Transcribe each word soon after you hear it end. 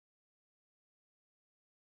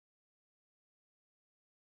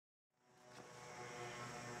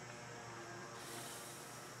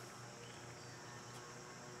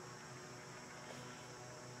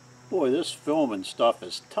Boy, this filming stuff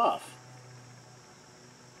is tough.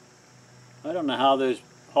 I don't know how those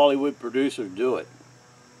Hollywood producers do it.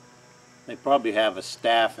 They probably have a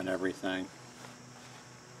staff and everything.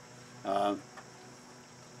 I'm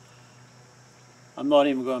not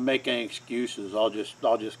even going to make any excuses. I'll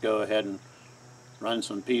just go ahead and run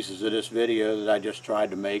some pieces of this video that I just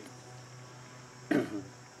tried to make.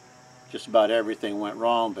 Just about everything went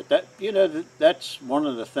wrong, but that's one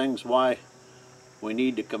of the things why we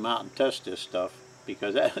need to come out and test this stuff,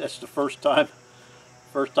 because that's the first time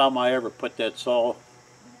I ever put that saw.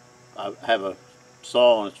 I have a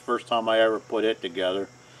saw, and it's the first time I ever put it together.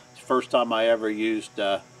 It's the first time I ever used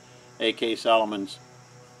AK Salomon's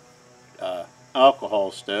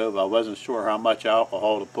alcohol stove. I wasn't sure how much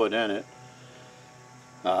alcohol to put in it.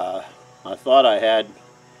 I thought I had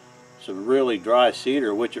some really dry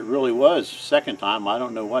cedar, which it really was. Second time, I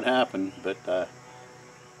don't know what happened, but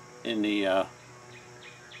in the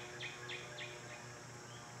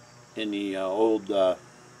old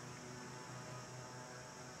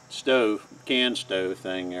stove, can stove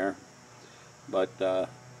thing there, but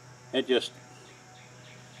it just,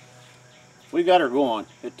 we got her going.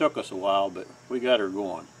 It took us a while, but we got her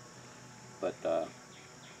going. But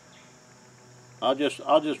I'll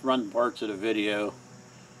just run parts of the video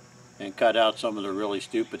and cut out some of the really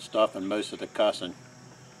stupid stuff and most of the cussing,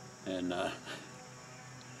 and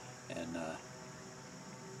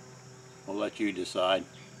we'll let you decide.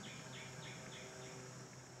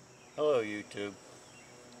 Hello, YouTube.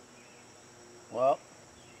 Well,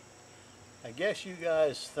 I guess you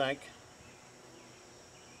guys think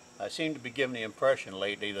I seem to be giving the impression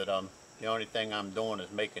lately that the only thing I'm doing is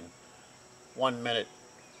making 1-minute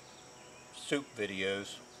soup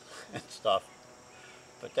videos and stuff,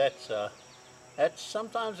 but that's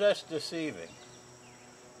sometimes that's deceiving.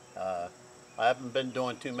 I haven't been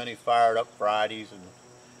doing too many Fired Up Fridays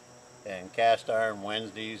and Cast Iron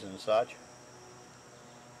Wednesdays and such,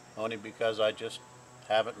 only because I just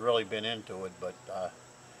haven't really been into it, but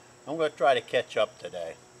I'm going to try to catch up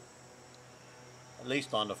today, at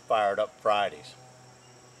least on the Fired Up Fridays.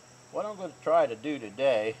 What I'm going to try to do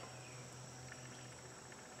today,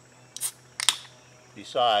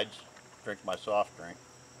 besides drink my soft drink,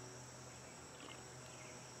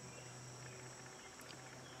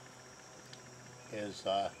 is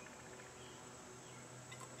a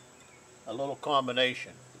little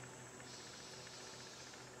combination.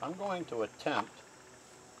 I'm going to attempt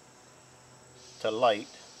to light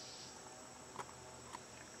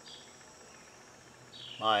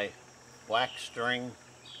my wax string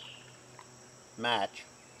match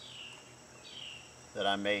that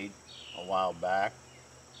I made a while back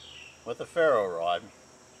with a ferro rod,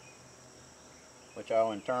 which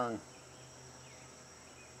I'll in turn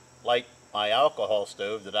light my alcohol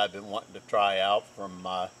stove that I've been wanting to try out from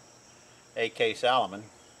AK Salomon,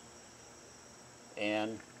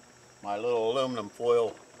 and my little aluminum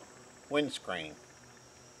foil windscreen.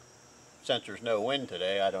 Since there's no wind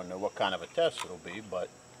today, I don't know what kind of a test it'll be, but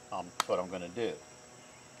that's what I'm going to do.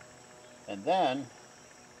 And then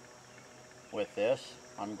with this,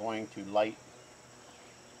 I'm going to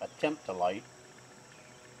attempt to light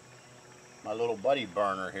my little buddy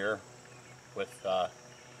burner here with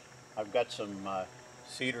I've got some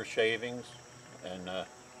cedar shavings and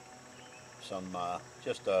some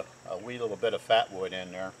just a wee little bit of fat wood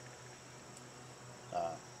in there.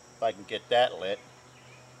 If I can get that lit,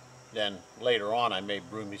 then later on I may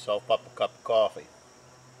brew myself up a cup of coffee.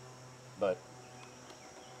 But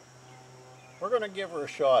we're going to give her a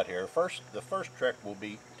shot here. The first trick will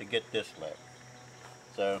be to get this lit.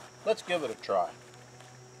 So let's give it a try.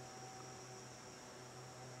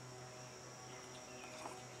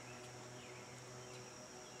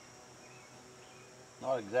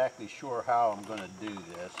 Not exactly sure how I'm going to do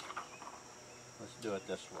this. Let's do it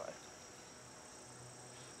this way.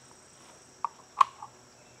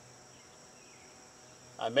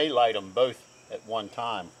 I may light them both at one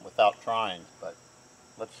time without trying, but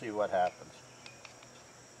let's see what happens.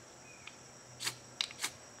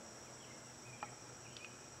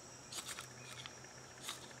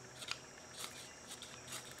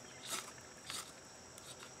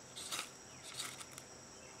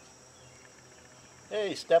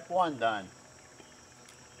 Hey, step one done.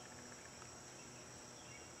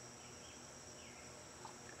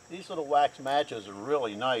 These little wax matches are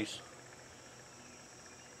really nice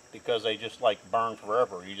because they just like burn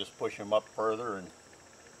forever. You just push them up further and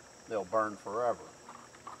they'll burn forever.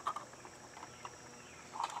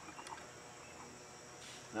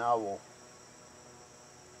 Now we'll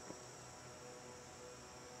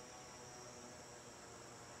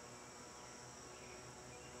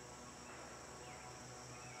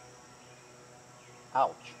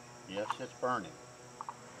Ouch. Yes, it's burning.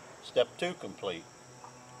 Step 2 complete.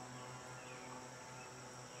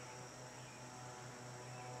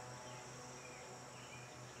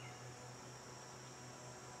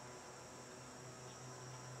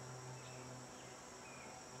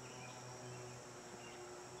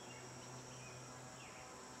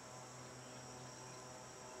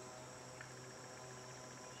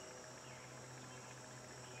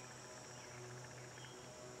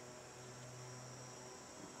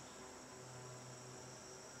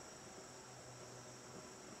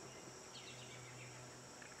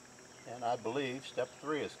 And I believe step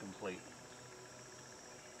 3 is complete.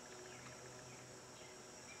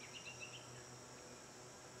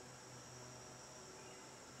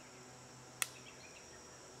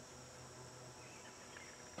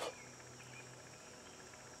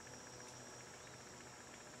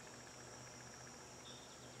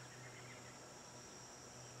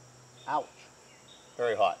 Ouch.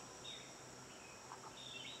 Very hot.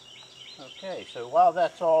 Okay, so while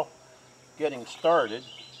that's all getting started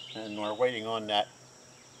and we're waiting on that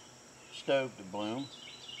stove to bloom,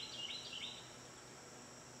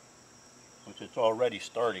 which it's already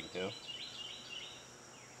starting to,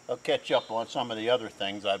 I'll catch up on some of the other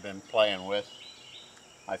things I've been playing with.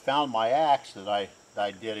 I found my axe that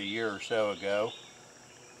I did a year or so ago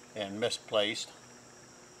and misplaced,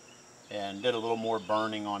 and did a little more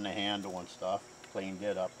burning on the handle and stuff, cleaned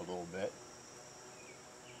it up a little bit.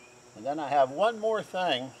 And then I have one more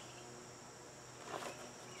thing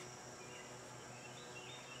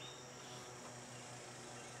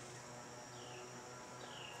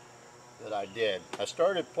that I did. I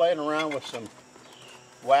started playing around with some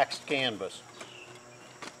waxed canvas.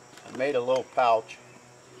 I made a little pouch.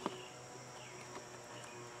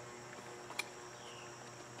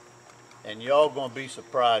 And y'all gonna be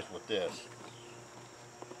surprised with this.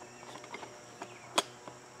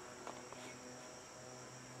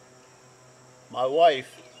 My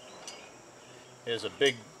wife is a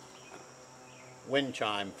big wind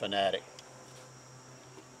chime fanatic.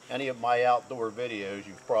 Any of my outdoor videos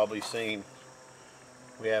you've probably seen,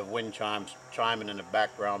 we have wind chimes chiming in the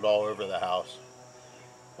background all over the house.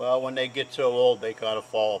 Well, when they get so old, they kind of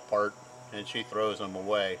fall apart and she throws them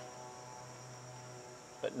away.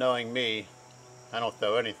 But knowing me, I don't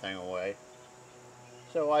throw anything away.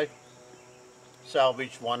 So I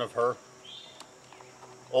salvaged one of her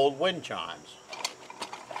old wind chimes.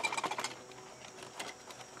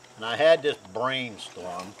 And I had this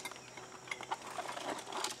brainstorm.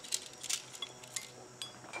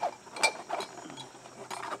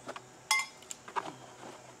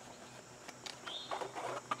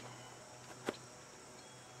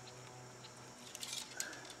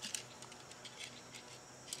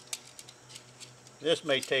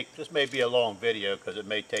 This may be a long video because it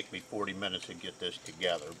may take me 40 minutes to get this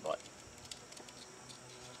together, but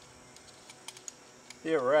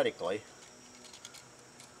theoretically,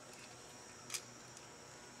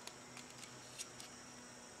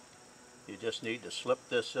 you just need to slip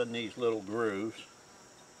this in these little grooves.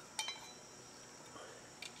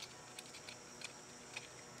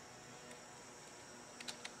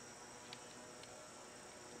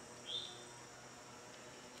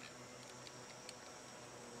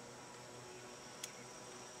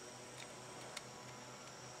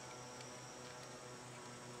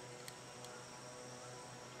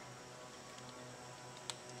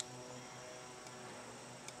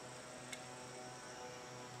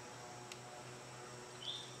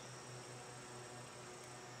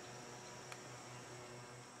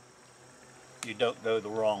 You don't go the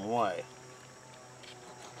wrong way.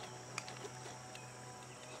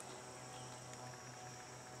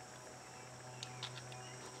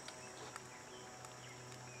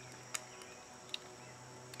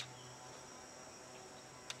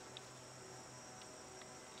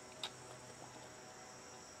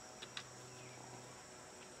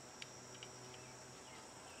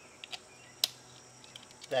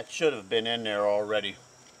 That should have been in there already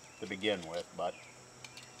to begin with, but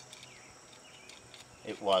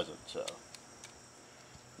it wasn't, so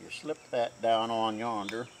you slip that down on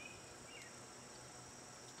yonder.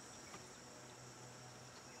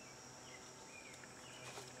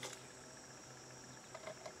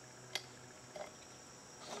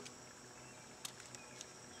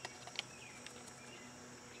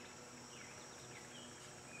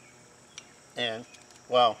 And,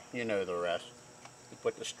 well, you know the rest. You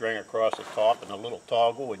put the string across the top and a little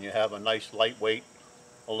toggle and you have a nice lightweight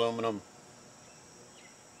aluminum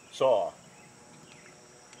saw.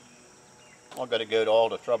 I'm going to go to all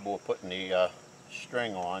the trouble of putting the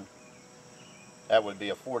string on. That would be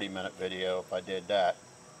a 40-minute video if I did that.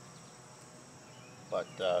 But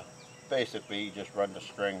basically you just run the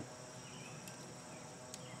string.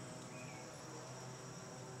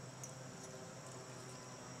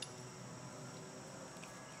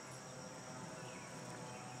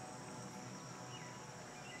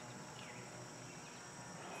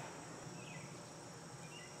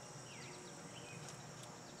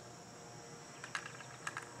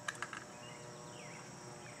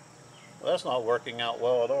 Well, that's not working out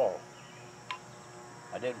well at all.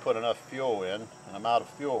 I didn't put enough fuel in, and I'm out of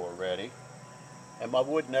fuel already, and my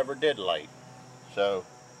wood never did light. So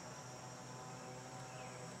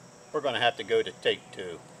we're going to have to go to take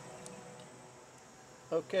two.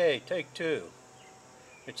 Okay, take two.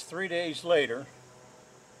 It's 3 days later.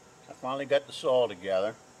 I finally got the saw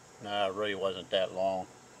together. No, it really wasn't that long.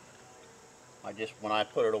 When I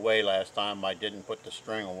put it away last time, I didn't put the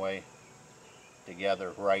string away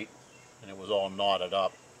together right, and it was all knotted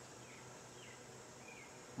up.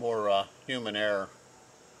 More human error.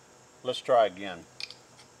 Let's try again.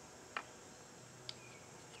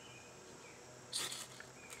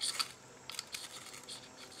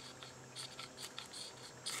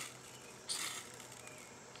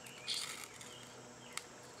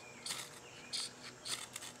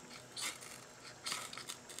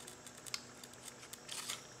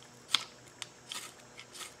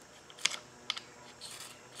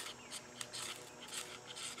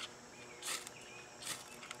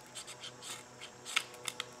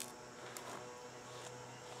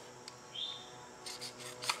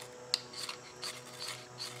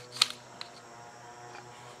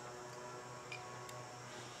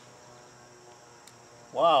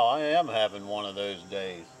 Wow, I am having one of those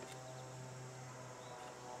days.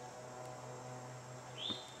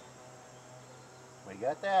 We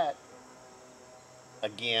got that.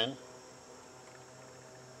 Again.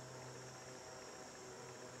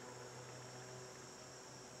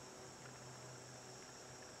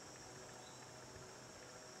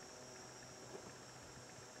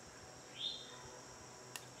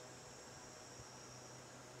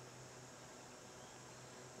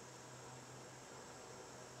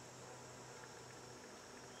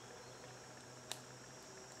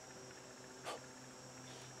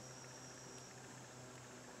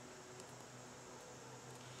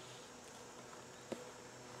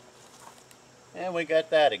 And we got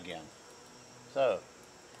that again. So,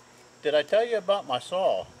 did I tell you about my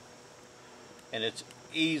saw and its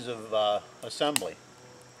ease of assembly?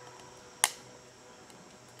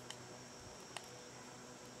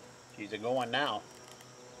 She's going now.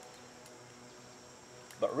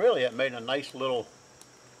 But really it made a nice little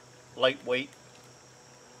lightweight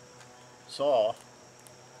saw.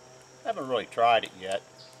 I haven't really tried it yet.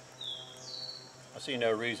 I see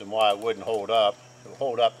no reason why it wouldn't hold up. It would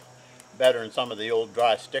hold up better than some of the old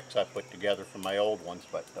dry sticks I put together from my old ones,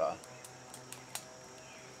 but if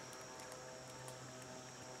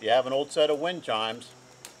you have an old set of wind chimes,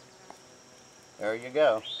 there you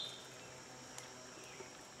go.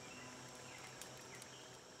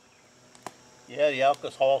 Yeah, the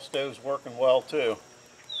Alkes Hall stove's working well too.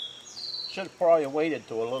 Should have probably waited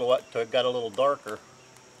till it got a little darker,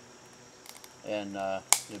 and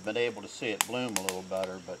you've been able to see it bloom a little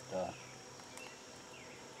better, but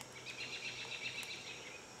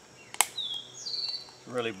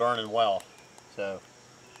really burning well. So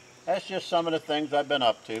that's just some of the things I've been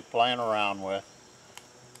up to, playing around with.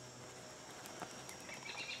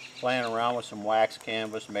 Playing around with some wax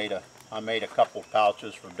canvas. I made a couple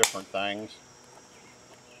pouches for different things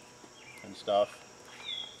and stuff.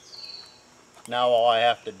 Now all I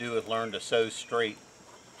have to do is learn to sew straight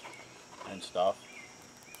and stuff,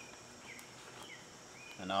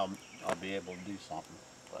 and I'll be able to do something.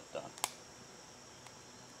 But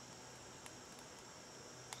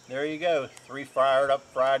there you go, 3 fired up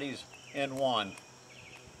Fridays in one.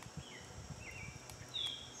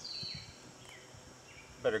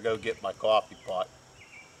 Better go get my coffee pot.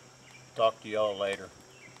 Talk to y'all later.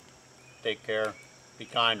 Take care. Be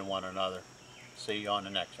kind to one another. See you on the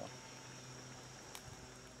next one.